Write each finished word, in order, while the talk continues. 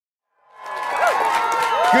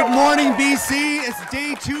Good morning, BC. It's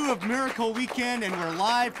day 2 of Miracle Weekend, and we're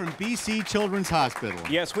live from BC Children's Hospital.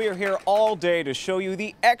 Yes, we are here all day to show you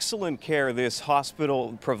the excellent care this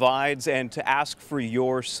hospital provides and to ask for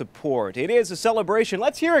your support. It is a celebration.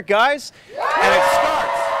 Let's hear it, guys. And it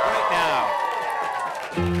starts right now.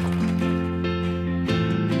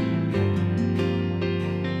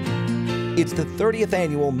 It's the 30th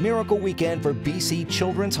annual Miracle Weekend for BC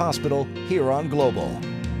Children's Hospital here on Global.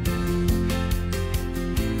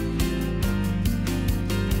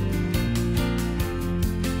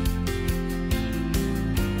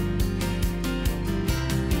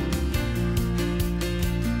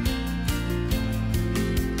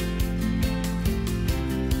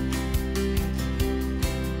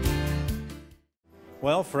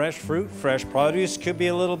 Well, fresh fruit, fresh produce, could be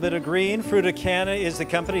a little bit of green. Fruticana is the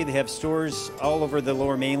company. They have stores all over the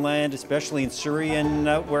Lower Mainland, especially in Surrey and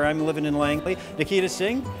where I'm living in Langley. Nikita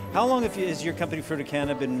Singh, how long has your company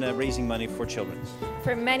Fruticana been raising money for children?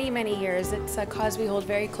 For many, many years. It's a cause we hold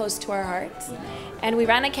very close to our hearts. And we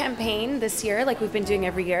ran a campaign this year, like we've been doing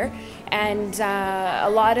every year, and a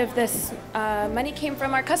lot of this money came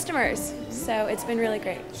from our customers. So it's been really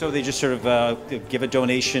great. So they just sort of give a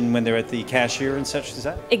donation when they're at the cashier and such, is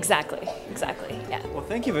that? Exactly, yeah. Well,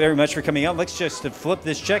 thank you very much for coming out. Let's just flip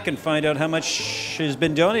this check and find out how much has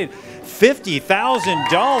been donated.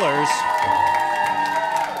 $50,000.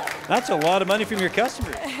 That's a lot of money from your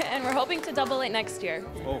customers. And we're hoping to double it next year.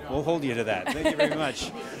 Oh, we'll hold you to that. Thank you very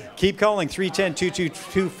much. Keep calling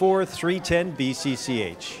 310-2224,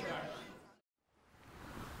 310-BCCH.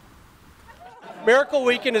 Miracle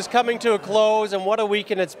Weekend is coming to a close, and what a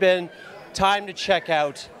weekend it's been. Time to check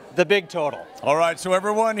out the big total. All right, so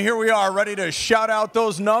everyone, here we are, ready to shout out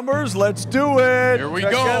those numbers. Let's do it. Here we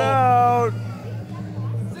Check go. it out.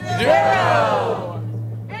 0,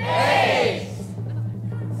 8,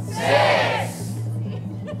 6,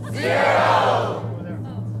 0,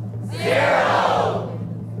 0,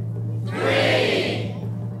 3,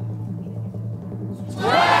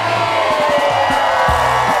 12.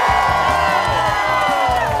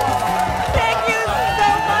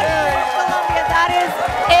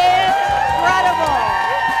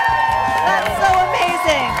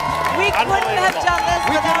 Wouldn't have done this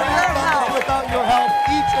without your help. Without your help,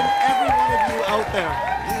 each and every one of you out there.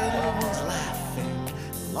 Little ones laughing,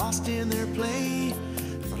 lost in their play.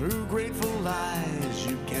 Through grateful eyes,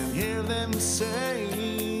 you can hear them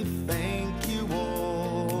say, thank you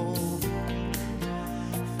all.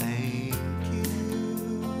 Thank you.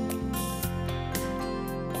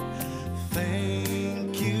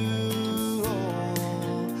 Thank you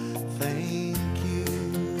all. Thank you.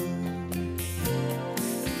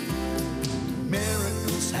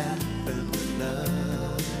 Miracles happen with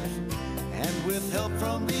love and with help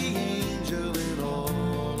from the angel in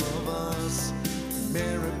all of us.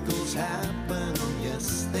 Miracles happen, oh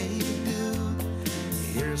yes they do.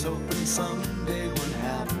 Here's hoping someday what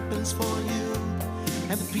happens for you,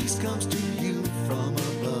 and the peace comes to you from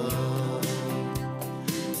above.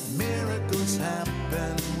 Miracles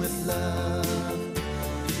happen with love.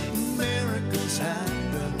 Miracles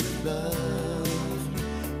happen with love,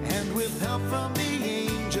 and with help from the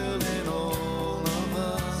angel in all of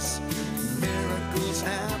us. Miracles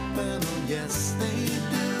happen, oh yes they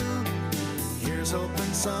do. Here's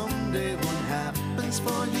hoping someday what happens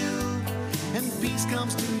for you, and peace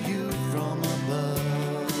comes to you from above.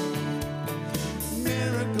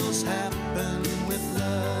 Miracles happen with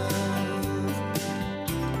love.